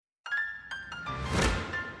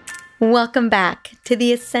Welcome back to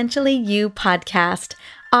the Essentially You podcast,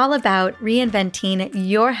 all about reinventing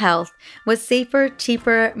your health with safer,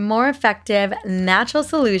 cheaper, more effective, natural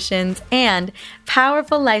solutions and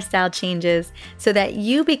powerful lifestyle changes so that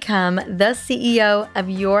you become the CEO of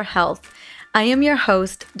your health. I am your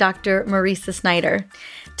host, Dr. Mariza Snyder.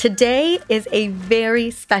 Today is a very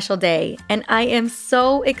special day, and I am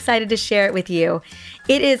so excited to share it with you.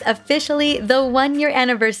 It is officially the 1-year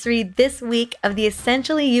anniversary this week of the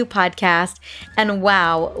Essentially You podcast, and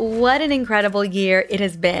wow, what an incredible year it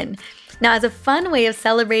has been. Now, as a fun way of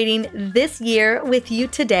celebrating this year with you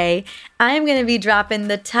today, I am going to be dropping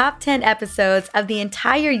the top 10 episodes of the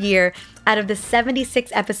entire year out of the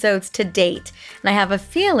 76 episodes to date. And I have a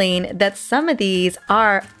feeling that some of these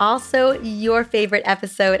are also your favorite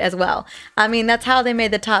episode as well. I mean, that's how they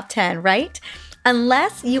made the top 10, right?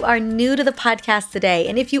 Unless you are new to the podcast today.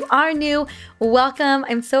 And if you are new, welcome.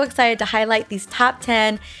 I'm so excited to highlight these top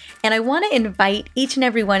 10. And I want to invite each and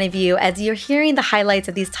every one of you, as you're hearing the highlights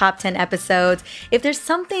of these top 10 episodes, if there's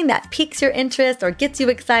something that piques your interest or gets you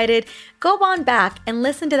excited, go on back and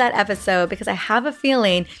listen to that episode because I have a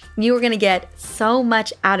feeling you are going to get so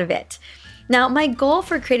much out of it. Now, my goal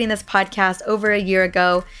for creating this podcast over a year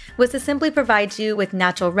ago was to simply provide you with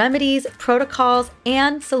natural remedies, protocols,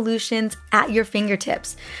 and solutions at your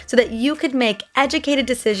fingertips so that you could make educated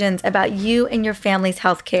decisions about you and your family's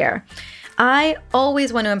healthcare. I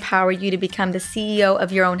always want to empower you to become the CEO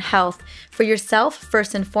of your own health for yourself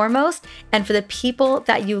first and foremost, and for the people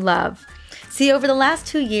that you love. See, over the last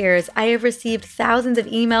 2 years, I have received thousands of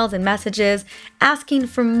emails and messages asking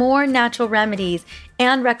for more natural remedies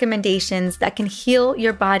and recommendations that can heal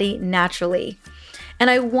your body naturally. And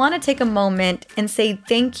I want to take a moment and say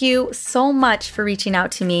thank you so much for reaching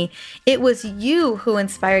out to me. It was you who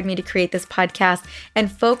inspired me to create this podcast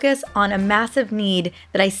and focus on a massive need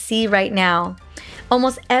that I see right now.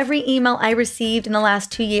 Almost every email I received in the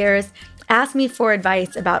last 2 years asked me for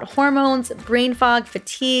advice about hormones, brain fog,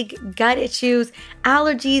 fatigue, gut issues,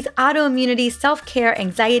 allergies, autoimmunity, self-care,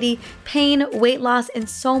 anxiety, pain, weight loss, and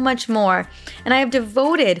so much more. And I have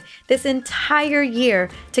devoted this entire year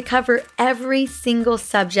to cover every single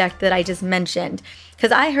subject that I just mentioned,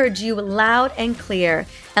 because I heard you loud and clear.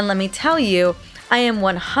 And let me tell you, I am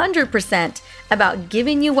 100% about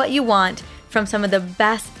giving you what you want from some of the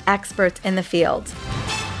best experts in the field.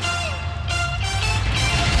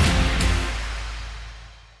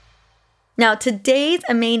 Now, today's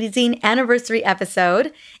amazing anniversary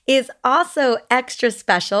episode is also extra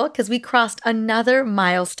special because we crossed another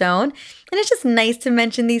milestone. And it's just nice to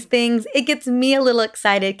mention these things. It gets me a little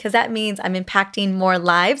excited because that means I'm impacting more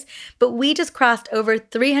lives. But we just crossed over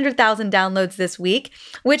 300,000 downloads this week,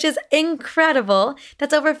 which is incredible.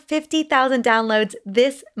 That's over 50,000 downloads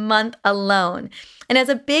this month alone. And as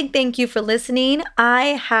a big thank you for listening, I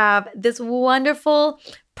have this wonderful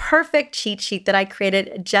perfect cheat sheet that I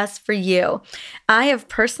created just for you. I have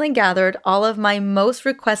personally gathered all of my most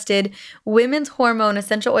requested women's hormone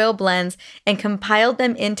essential oil blends and compiled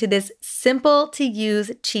them into this simple to use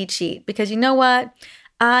cheat sheet because you know what?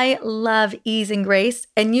 I love ease and grace,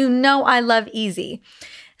 and you know I love easy.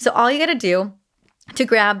 So all you got to do to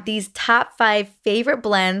grab these top 5 favorite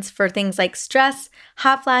blends for things like stress,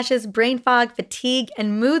 hot flashes, brain fog, fatigue,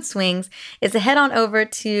 and mood swings is to head on over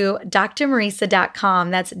to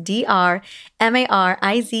drmariza.com. That's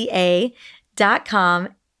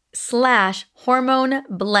drmariza.com/hormone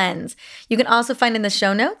blends. You can also find it in the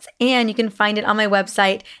show notes, and you can find it on my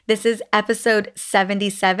website. This is episode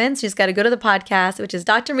 77. So you just got to go to the podcast, which is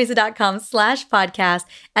drmariza.com/podcast,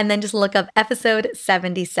 and then just look up episode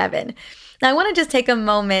 77. Now, I want to just take a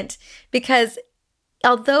moment because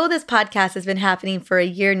although this podcast has been happening for a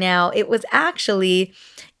year now, it was actually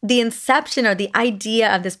the inception or the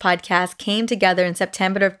idea of this podcast came together in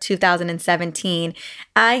September of 2017.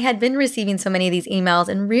 I had been receiving so many of these emails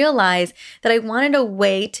and realized that I wanted a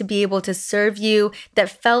way to be able to serve you that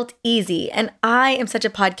felt easy. And I am such a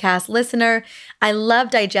podcast listener. I love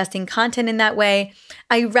digesting content in that way.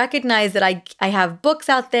 I recognize that I have books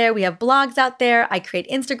out there. We have blogs out there. I create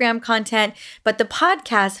Instagram content. But the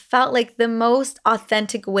podcast felt like the most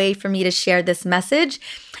authentic way for me to share this message.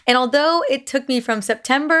 And although it took me from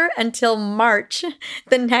September until March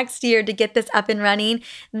the next year to get this up and running,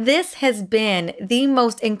 this has been the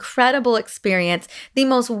most incredible experience, the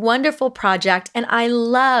most wonderful project. And I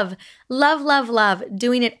love Love, love, love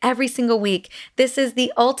doing it every single week. This is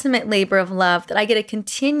the ultimate labor of love that I get to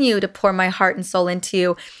continue to pour my heart and soul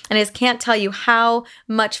into. And I just can't tell you how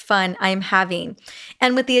much fun I am having.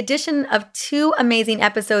 And with the addition of 2 amazing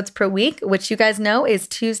episodes per week, which you guys know is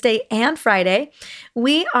Tuesday and Friday,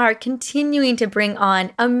 we are continuing to bring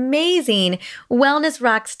on amazing wellness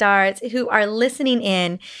rock stars who are listening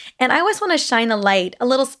in. And I always want to shine a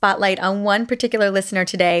little spotlight on one particular listener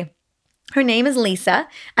today. Her name is Lisa.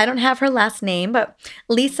 I don't have her last name, but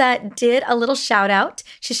Lisa did a little shout out.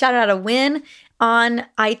 She shouted out a win on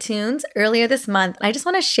iTunes earlier this month. I just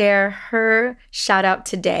want to share her shout out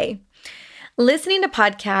today. Listening to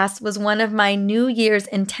podcasts was one of my New Year's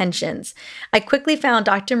intentions. I quickly found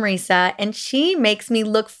Dr. Mariza, and she makes me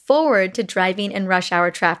look forward to driving in rush hour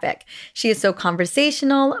traffic. She is so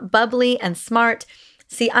conversational, bubbly, and smart.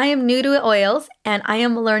 See, I am new to oils, and I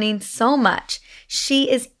am learning so much.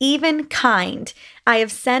 She is even kind. I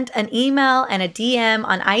have sent an email and a DM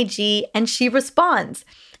on IG, and she responds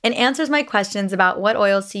and answers my questions about what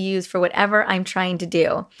oils to use for whatever I'm trying to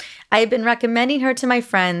do. I have been recommending her to my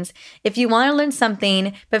friends. If you want to learn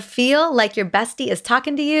something but feel like your bestie is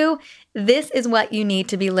talking to you, this is what you need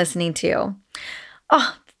to be listening to.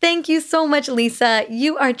 Oh, thank you so much, Lisa.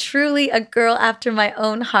 You are truly a girl after my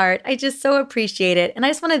own heart. I just so appreciate it. And I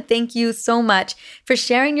just want to thank you so much for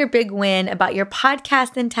sharing your big win about your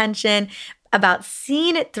podcast intention, about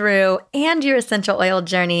seeing it through, and your essential oil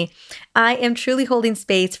journey. I am truly holding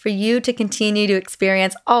space for you to continue to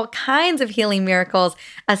experience all kinds of healing miracles,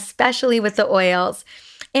 especially with the oils.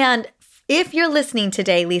 And if you're listening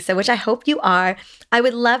today, Lisa, which I hope you are, I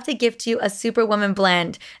would love to gift you a Superwoman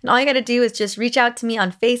blend. And all you got to do is just reach out to me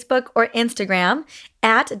on Facebook or Instagram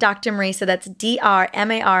at Dr. Mariza. That's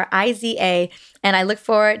DrMariza. And I look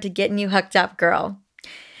forward to getting you hooked up, girl.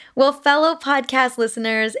 Well, fellow podcast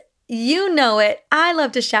listeners, you know it. I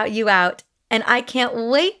love to shout you out, and I can't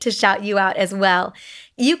wait to shout you out as well.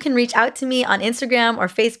 You can reach out to me on Instagram or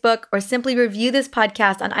Facebook, or simply review this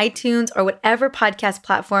podcast on iTunes or whatever podcast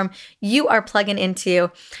platform you are plugging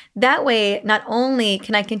into. That way, not only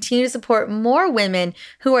can I continue to support more women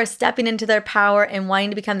who are stepping into their power and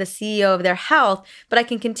wanting to become the CEO of their health, but I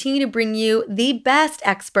can continue to bring you the best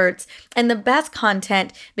experts and the best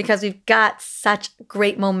content because we've got such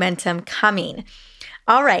great momentum coming.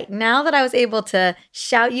 All right, now that I was able to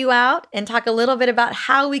shout you out and talk a little bit about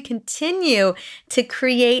how we continue to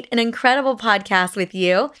create an incredible podcast with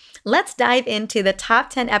you, let's dive into the top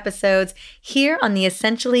 10 episodes here on the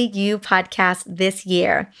Essentially You podcast this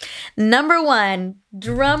year. Number 1,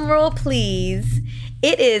 drum roll please.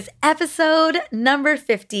 It is episode number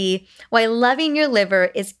 50, Why Loving Your Liver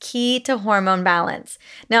is Key to Hormone Balance.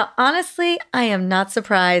 Now, honestly, I am not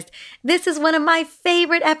surprised. This is one of my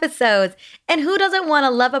favorite episodes. And who doesn't want to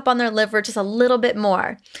love up on their liver just a little bit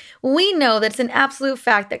more? We know that it's an absolute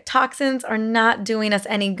fact that toxins are not doing us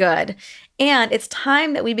any good. And it's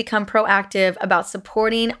time that we become proactive about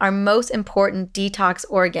supporting our most important detox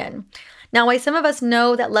organ. Now, while some of us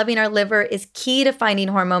know that loving our liver is key to finding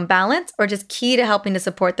hormone balance or just key to helping to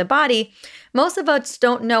support the body, most of us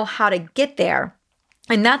don't know how to get there.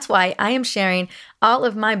 And that's why I am sharing all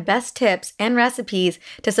of my best tips and recipes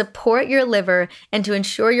to support your liver and to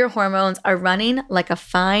ensure your hormones are running like a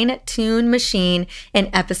fine-tuned machine in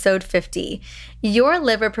episode 50. Your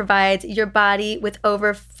liver provides your body with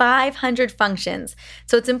over 500 functions,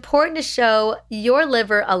 so it's important to show your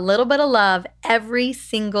liver a little bit of love every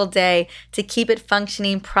single day to keep it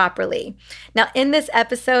functioning properly. Now, in this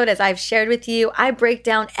episode, as I've shared with you, I break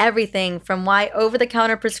down everything from why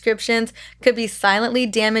over-the-counter prescriptions could be silently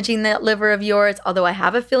damaging the liver of yours, although I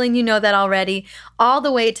have a feeling you know that already, all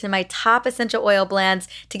the way to my top essential oil blends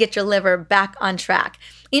to get your liver back on track.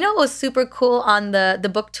 You know what was super cool on the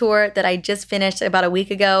book tour that I just finished about a week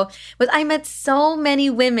ago was I met so many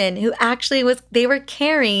women who actually they were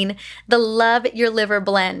carrying the Love Your Liver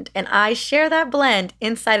blend, and I share that blend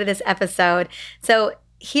inside of this episode. So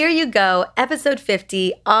here you go, episode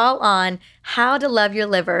 50, all on how to love your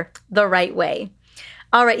liver the right way.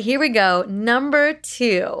 All right, here we go. Number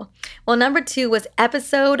 2. Well, number 2 was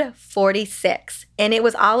episode 46, and it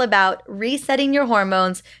was all about resetting your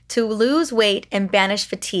hormones to lose weight and banish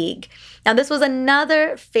fatigue. Now, this was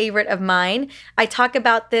another favorite of mine. I talk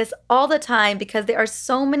about this all the time because there are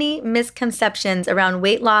so many misconceptions around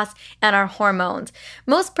weight loss and our hormones.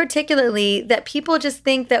 Most particularly that people just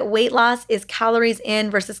think that weight loss is calories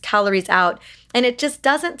in versus calories out, and it just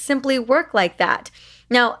doesn't simply work like that.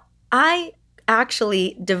 Now, I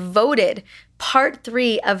actually devoted part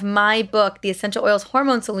 3 of my book, The Essential Oils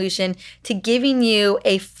Hormone Solution, to giving you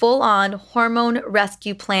a full-on hormone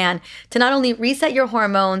rescue plan to not only reset your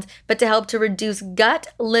hormones, but to help to reduce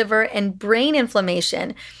gut, liver, and brain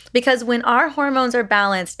inflammation. Because when our hormones are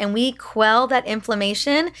balanced and we quell that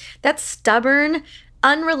inflammation, that stubborn,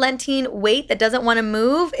 unrelenting weight that doesn't want to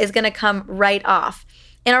move is going to come right off.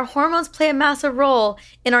 And our hormones play a massive role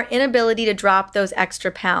in our inability to drop those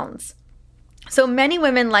extra pounds. So many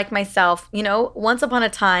women like myself, once upon a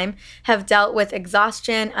time have dealt with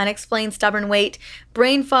exhaustion, unexplained stubborn weight,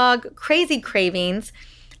 brain fog, crazy cravings,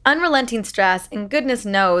 unrelenting stress, and goodness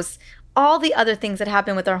knows all the other things that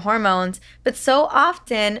happen with our hormones. But so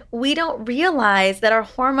often we don't realize that our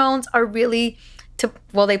hormones are really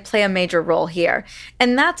they play a major role here.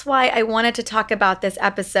 And that's why I wanted to talk about this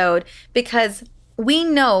episode, because we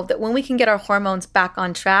know that when we can get our hormones back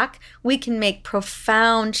on track, we can make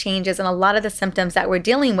profound changes in a lot of the symptoms that we're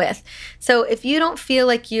dealing with. So if you don't feel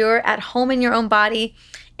like you're at home in your own body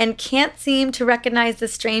and can't seem to recognize the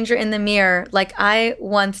stranger in the mirror like I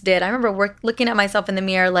once did, I remember looking at myself in the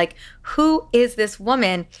mirror like, who is this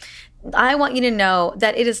woman? I want you to know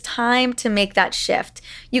that it is time to make that shift.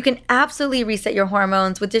 You can absolutely reset your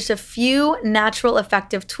hormones with just a few natural,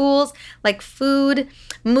 effective tools like food,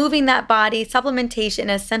 moving that body, supplementation,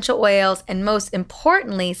 essential oils, and most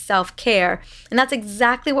importantly, self-care. And that's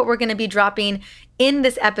exactly what we're going to be dropping in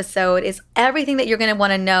this episode, is everything that you're going to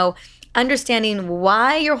want to know, understanding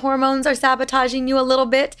why your hormones are sabotaging you a little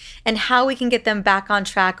bit and how we can get them back on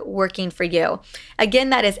track working for you. Again,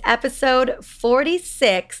 that is episode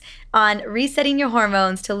 46 on resetting your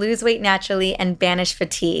hormones to lose weight naturally and banish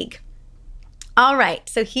fatigue. All right,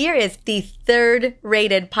 so here is the 3rd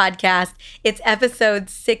rated podcast. It's episode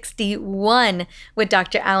 61 with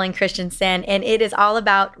Dr. Alan Christensen, and it is all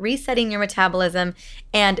about resetting your metabolism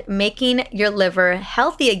and making your liver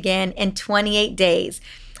healthy again in 28 days.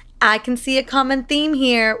 I can see a common theme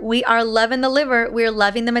here. We are loving the liver. We're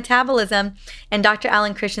loving the metabolism. And Dr.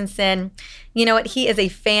 Alan Christensen, you know what? He is a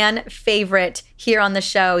fan favorite here on the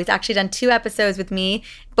show. He's actually done 2 episodes with me.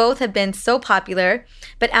 Both have been so popular.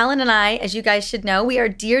 But Alan and I, as you guys should know, we are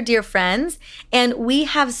dear, dear friends. And we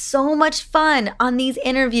have so much fun on these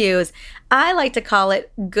interviews. I like to call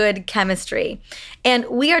it good chemistry. And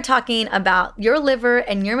we are talking about your liver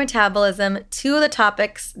and your metabolism, 2 of the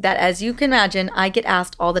topics that, as you can imagine, I get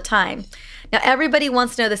asked all the time. Now, everybody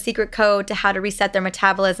wants to know the secret code to how to reset their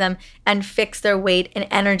metabolism and fix their weight and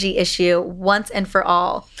energy issue once and for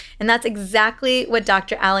all. And that's exactly what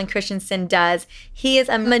Dr. Alan Christensen does. He is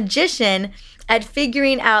a magician at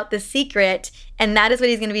figuring out the secret, and that is what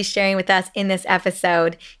he's going to be sharing with us in this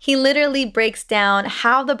episode. He literally breaks down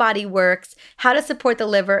how the body works, how to support the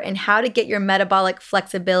liver, and how to get your metabolic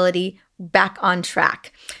flexibility back on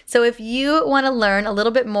track. So if you want to learn a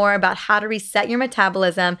little bit more about how to reset your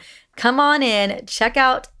metabolism, come on in, check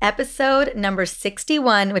out episode number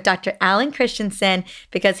 61 with Dr. Alan Christensen,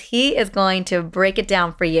 because he is going to break it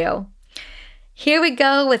down for you. Here we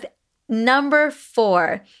go with number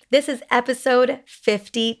 4. This is episode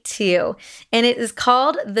 52, and it is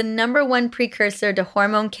called The Number 1 Precursor to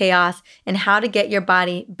Hormone Chaos and How to Get Your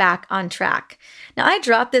Body Back on Track. Now, I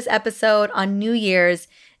dropped this episode on New Year's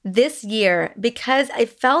this year because I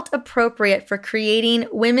felt appropriate for creating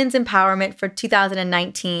women's empowerment for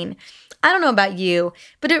 2019. I don't know about you,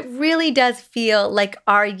 but it really does feel like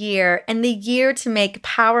our year and the year to make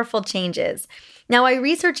powerful changes. Now, while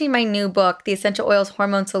researching my new book, The Essential Oils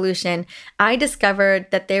Hormone Solution, I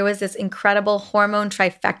discovered that there was this incredible hormone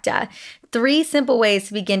trifecta. 3 simple ways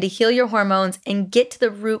to begin to heal your hormones and get to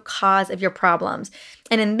the root cause of your problems.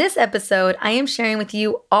 And in this episode, I am sharing with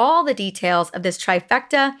you all the details of this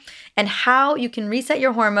trifecta and how you can reset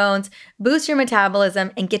your hormones, boost your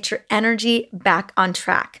metabolism, and get your energy back on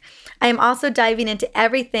track. I am also diving into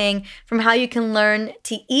everything from how you can learn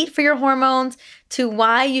to eat for your hormones, to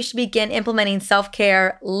why you should begin implementing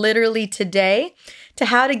self-care literally today, to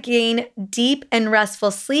how to gain deep and restful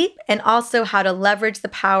sleep, and also how to leverage the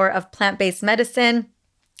power of plant-based medicine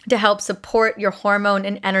to help support your hormone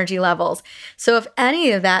and energy levels. So if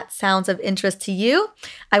any of that sounds of interest to you,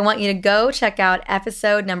 I want you to go check out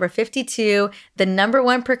episode number 52, The Number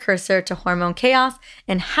 1 Precursor to Hormone Chaos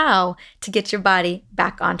and How to Get Your Body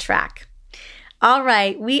Back on Track. All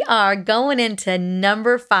right, we are going into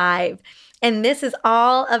number 5. And this is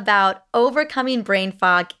all about overcoming brain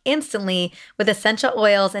fog instantly with essential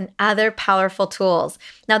oils and other powerful tools.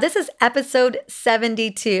 Now, this is episode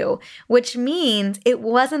 72, which means it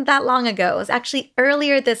wasn't that long ago. It was actually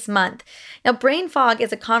earlier this month. Now, brain fog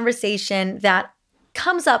is a conversation that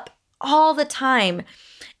comes up all the time.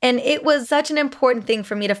 And it was such an important thing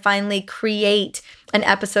for me to finally create an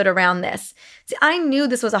episode around this. See, I knew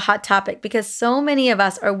this was a hot topic because so many of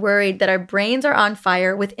us are worried that our brains are on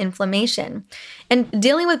fire with inflammation. And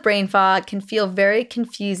dealing with brain fog can feel very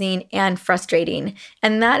confusing and frustrating.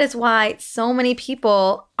 And that is why so many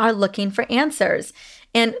people are looking for answers.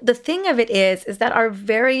 And the thing of it is that our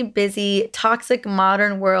very busy, toxic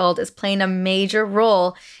modern world is playing a major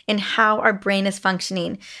role in how our brain is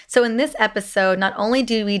functioning. So in this episode, not only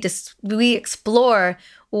do we explore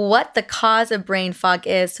what the cause of brain fog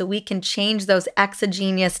is so we can change those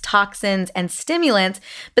exogenous toxins and stimulants,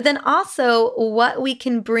 but then also what we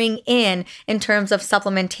can bring in terms of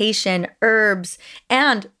supplementation, herbs,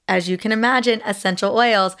 and, as you can imagine, essential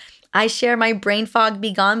oils. I share my Brain Fog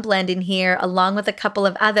Be Gone blend in here along with a couple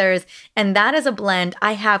of others, and that is a blend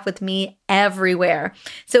I have with me everywhere.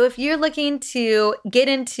 So if you're looking to get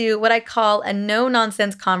into what I call a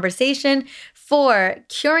no-nonsense conversation for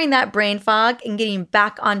curing that brain fog and getting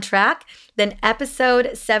back on track, then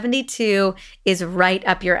episode 72 is right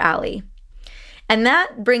up your alley. And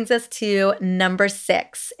that brings us to number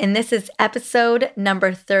 6. And this is episode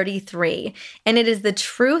number 33. And it is the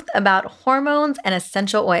truth about hormones and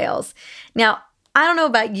essential oils. Now, I don't know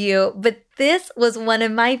about you, but this was one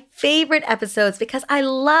of my favorite episodes because I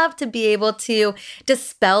love to be able to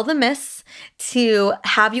dispel the myths, to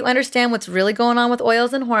have you understand what's really going on with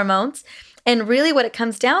oils and hormones. And really what it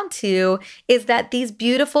comes down to is that these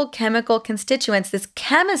beautiful chemical constituents, this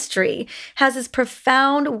chemistry, has this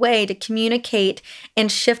profound way to communicate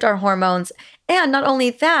and shift our hormones. And not only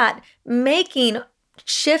that, making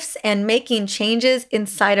shifts and making changes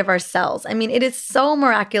inside of our cells. I mean, it is so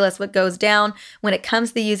miraculous what goes down when it comes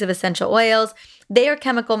to the use of essential oils. They are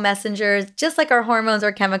chemical messengers, just like our hormones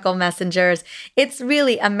are chemical messengers. It's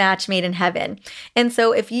really a match made in heaven. And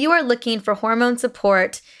so if you are looking for hormone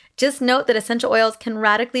support, just note that essential oils can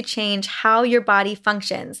radically change how your body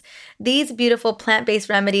functions. These beautiful plant-based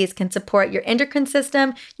remedies can support your endocrine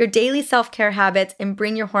system, your daily self-care habits, and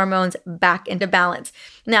bring your hormones back into balance.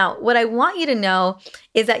 Now, what I want you to know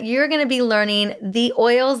is that you're going to be learning the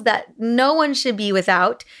oils that no one should be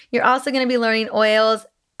without. You're also going to be learning oils,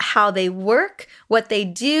 how they work, what they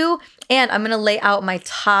do, and I'm going to lay out my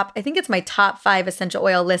top 5 essential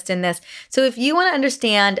oil list in this. So if you want to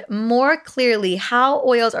understand more clearly how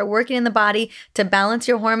oils are working in the body to balance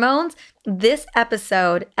your hormones, this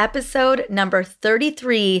episode number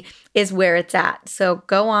 33 is where it's at. So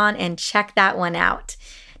go on and check that one out.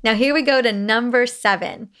 Now here we go to number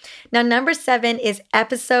 7. Now number 7 is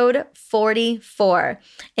episode 44,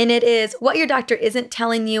 and it is What Your Doctor Isn't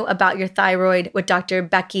Telling You About Your Thyroid with Dr.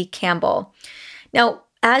 Becky Campbell. Now,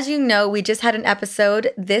 as you know, we just had an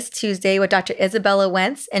episode this Tuesday with Dr. Isabella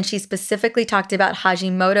Wentz, and she specifically talked about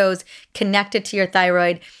Hashimoto's connected to your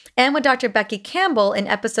thyroid. And with Dr. Becky Campbell in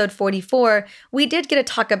episode 44, we did get to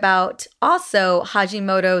talk about also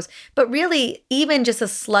Hashimoto's, but really even just a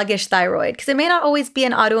sluggish thyroid, because it may not always be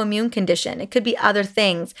an autoimmune condition. It could be other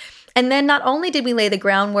things. And then not only did we lay the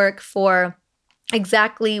groundwork for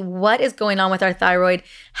exactly what is going on with our thyroid,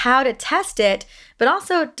 how to test it, but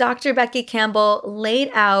also Dr. Becky Campbell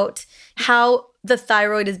laid out how the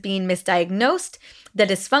thyroid is being misdiagnosed, the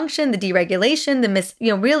dysfunction, the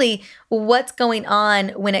deregulation, really what's going on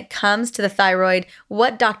when it comes to the thyroid,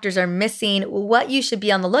 what doctors are missing, what you should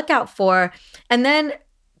be on the lookout for, and then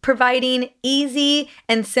providing easy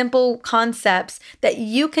and simple concepts that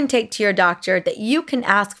you can take to your doctor, that you can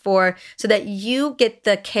ask for so that you get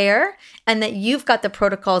the care and that you've got the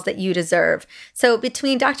protocols that you deserve. So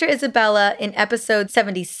between Dr. Isabella in episode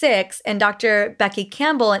 76 and Dr. Becky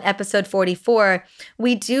Campbell in episode 44,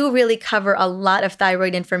 we do really cover a lot of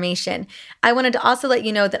thyroid information. I wanted to also let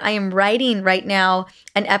you know that I am writing right now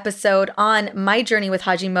an episode on my journey with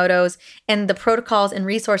Hashimoto's and the protocols and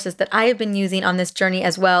resources that I have been using on this journey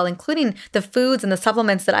as well, including the foods and the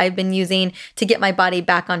supplements that I've been using to get my body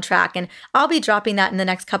back on track. And I'll be dropping that in the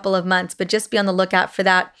next couple of months, but just be on the lookout for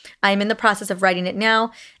that. I'm in the process of writing it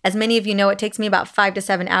now. As many of you know, it takes me about 5 to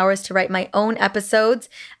 7 hours to write my own episodes.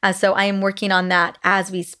 So I am working on that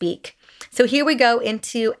as we speak. So here we go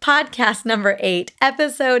into podcast number 8,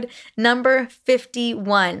 episode number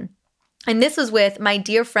 51. And this was with my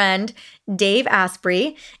dear friend, Dave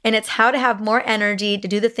Asprey, and it's how to have more energy to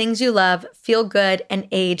do the things you love, feel good, and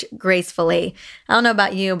age gracefully. I don't know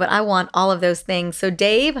about you, but I want all of those things. So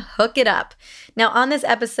Dave, hook it up. Now on this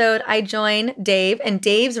episode, I join Dave, and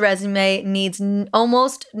Dave's resume needs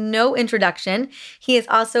almost no introduction. He is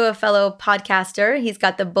also a fellow podcaster. He's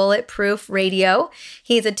got the Bulletproof Radio.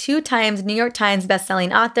 He's a 2 times New York Times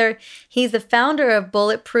bestselling author. He's the founder of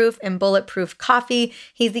Bulletproof and Bulletproof Coffee.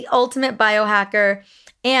 He's the ultimate biohacker.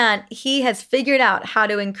 and he has figured out how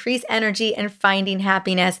to increase energy and finding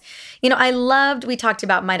happiness. We talked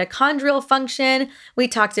about mitochondrial function. We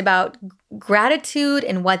talked about gratitude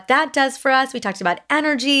and what that does for us. We talked about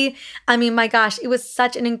energy. I mean, my gosh, it was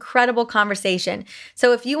such an incredible conversation.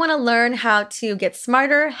 So if you want to learn how to get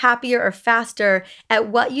smarter, happier, or faster at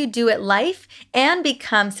what you do at life and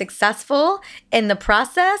become successful in the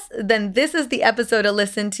process, then this is the episode to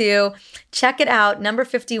listen to. Check it out, number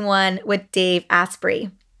 51 with Dave Asprey.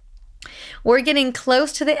 We're getting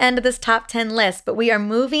close to the end of this top 10 list, but we are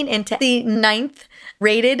moving into the 9th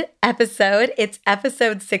rated episode. It's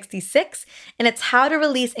episode 66, and it's How to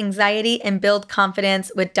Release Anxiety and Build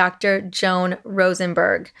Confidence with Dr. Joan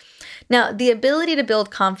Rosenberg. Now, the ability to build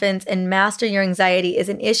confidence and master your anxiety is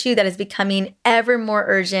an issue that is becoming ever more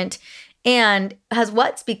urgent and has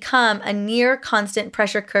what's become a near constant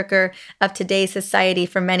pressure cooker of today's society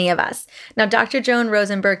for many of us. Now, Dr. Joan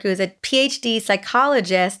Rosenberg, who is a PhD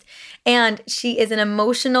psychologist, and she is an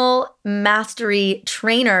emotional mastery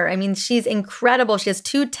trainer. I mean, she's incredible. She has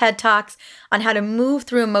 2 TED Talks on how to move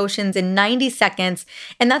through emotions in 90 seconds.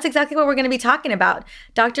 And that's exactly what we're going to be talking about.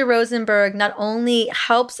 Dr. Rosenberg not only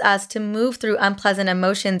helps us to move through unpleasant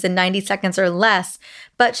emotions in 90 seconds or less,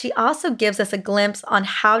 but she also gives us a glimpse on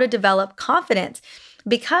how to develop confidence.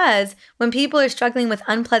 Because when people are struggling with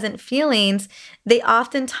unpleasant feelings, they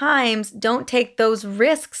oftentimes don't take those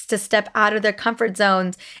risks to step out of their comfort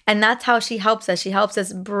zones. And that's how she helps us. She helps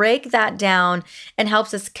us break that down and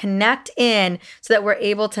helps us connect in so that we're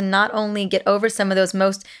able to not only get over some of those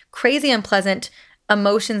most crazy unpleasant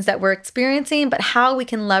emotions that we're experiencing, but how we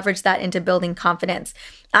can leverage that into building confidence.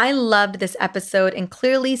 I loved this episode, and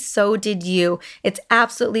clearly so did you. It's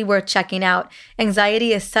absolutely worth checking out.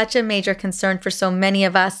 Anxiety is such a major concern for so many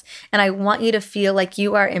of us, and I want you to feel like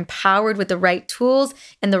you are empowered with the right tools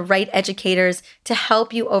and the right educators to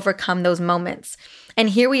help you overcome those moments.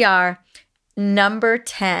 And here we are, number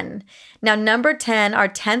 10. Now, number 10, our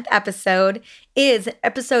 10th episode, is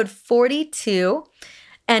episode 42.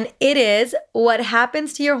 And it is what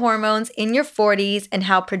happens to your hormones in your 40s and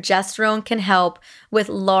how progesterone can help with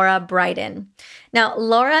Laura Bryden. Now,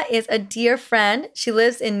 Laura is a dear friend. She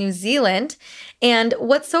lives in New Zealand. And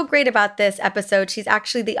what's so great about this episode, she's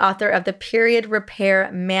actually the author of the Period Repair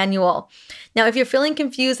Manual. Now, if you're feeling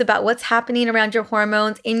confused about what's happening around your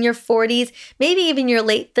hormones in your 40s, maybe even your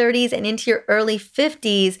late 30s and into your early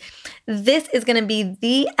 50s, this is going to be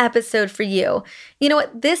the episode for you. You know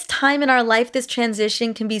what? This time in our life, this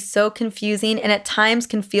transition can be so confusing and at times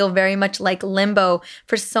can feel very much like limbo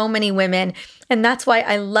for so many women. And that's why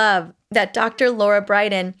I love that Dr. Laura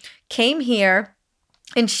Bryden came here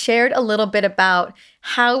and shared a little bit about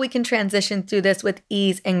how we can transition through this with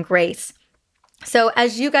ease and grace. So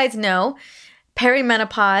as you guys know,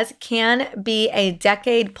 perimenopause can be a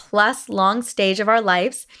decade-plus long stage of our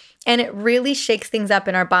lives, and it really shakes things up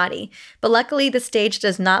in our body. But luckily, the stage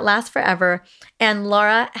does not last forever, and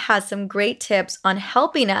Laura has some great tips on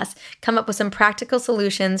helping us come up with some practical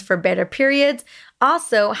solutions for better periods,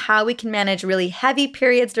 also how we can manage really heavy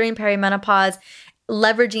periods during perimenopause,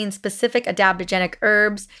 leveraging specific adaptogenic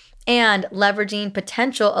herbs, and leveraging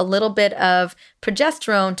potential a little bit of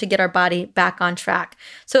progesterone to get our body back on track.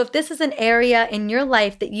 So if this is an area in your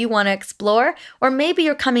life that you want to explore, or maybe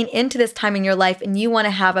you're coming into this time in your life and you want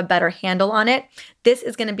to have a better handle on it, this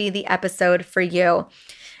is going to be the episode for you.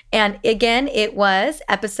 And again, it was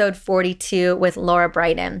episode 42 with Laura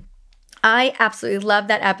Bryden. I absolutely love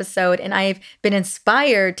that episode, and I've been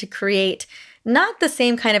inspired to create not the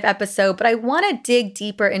same kind of episode, but I want to dig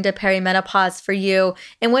deeper into perimenopause for you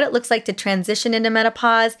and what it looks like to transition into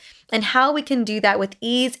menopause and how we can do that with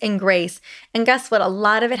ease and grace. And guess what? A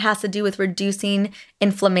lot of it has to do with reducing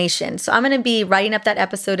inflammation. So I'm going to be writing up that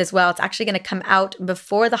episode as well. It's actually going to come out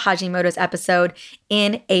before the Hashimoto's episode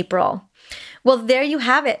in April. Well, there you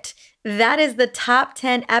have it. That is the top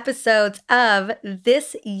 10 episodes of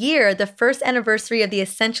this year, the first anniversary of the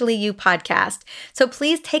Essentially You podcast. So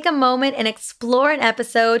please take a moment and explore an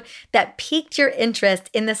episode that piqued your interest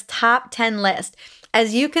in this top 10 list.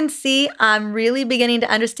 As you can see, I'm really beginning to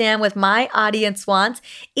understand what my audience wants.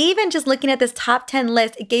 Even just looking at this top 10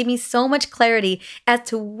 list, it gave me so much clarity as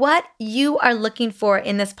to what you are looking for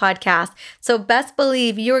in this podcast. So best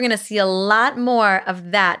believe you're going to see a lot more of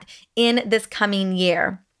that in this coming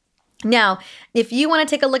year. Now, if you want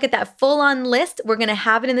to take a look at that full-on list, we're going to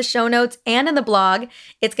have it in the show notes and in the blog.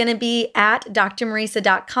 It's going to be at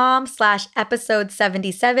drmariza.com/episode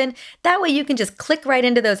 77. That way you can just click right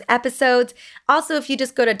into those episodes. Also, if you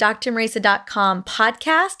just go to drmariza.com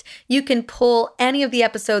podcast, you can pull any of the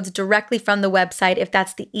episodes directly from the website if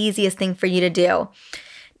that's the easiest thing for you to do.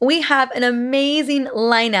 We have an amazing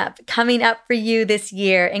lineup coming up for you this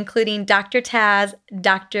year, including Dr. Taz,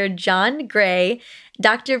 Dr. John Gray,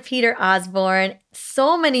 Dr. Peter Osborne,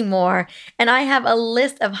 so many more. And I have a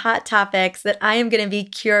list of hot topics that I am going to be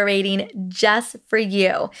curating just for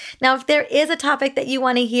you. Now, if there is a topic that you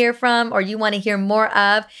want to hear from or you want to hear more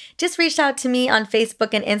of, just reach out to me on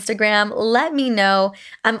Facebook and Instagram. Let me know.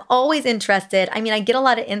 I'm always interested. I mean, I get a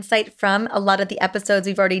lot of insight from a lot of the episodes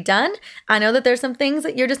we've already done. I know that there's some things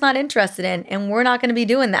that you're just not interested in, and we're not going to be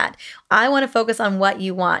doing that. I want to focus on what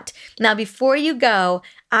you want. Now, before you go,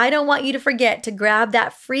 I don't want you to forget to grab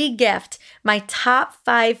that free gift, my top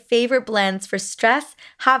 5 favorite blends for stress,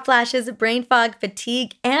 hot flashes, brain fog,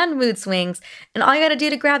 fatigue, and mood swings. And all you got to do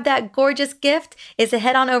to grab that gorgeous gift is to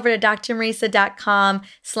head on over to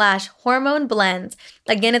drmariza.com/hormone blends.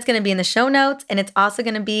 Again, it's going to be in the show notes, and it's also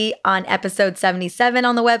going to be on episode 77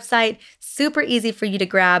 on the website. Super easy for you to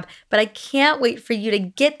grab, but I can't wait for you to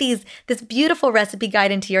get this beautiful recipe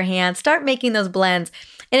guide into your hands. Start making those blends.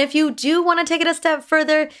 And if you do want to take it a step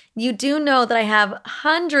further, you do know that I have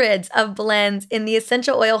hundreds of blends in the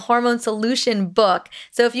Essential Oil Hormone Solution book.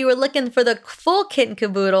 So if you were looking for the full kit and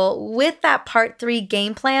caboodle with that part 3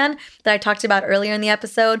 game plan that I talked about earlier in the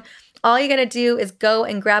episode, all you got to do is go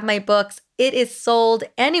and grab my books. It is sold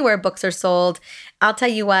anywhere books are sold. I'll tell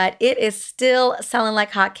you what, it is still selling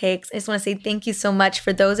like hotcakes. I just want to say thank you so much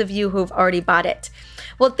for those of you who've already bought it.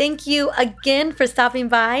 Well, thank you again for stopping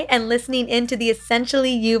by and listening into the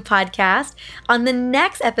Essentially You podcast. On the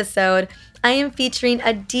next episode, I am featuring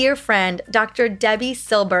a dear friend, Dr. Debbie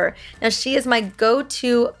Silber. Now, she is my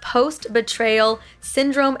go-to post-betrayal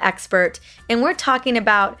syndrome expert, and we're talking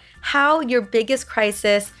about how your biggest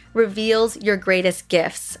crisis reveals your greatest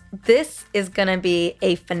gifts. This is going to be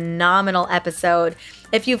a phenomenal episode.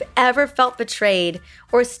 If you've ever felt betrayed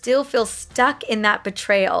or still feel stuck in that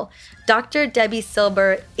betrayal, Dr. Debbie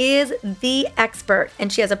Silber is the expert,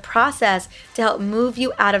 and she has a process to help move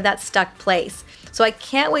you out of that stuck place. So I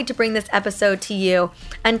can't wait to bring this episode to you.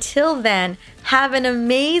 Until then, have an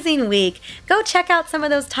amazing week. Go check out some of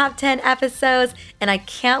those top 10 episodes, and I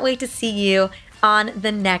can't wait to see you on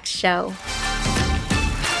the next show.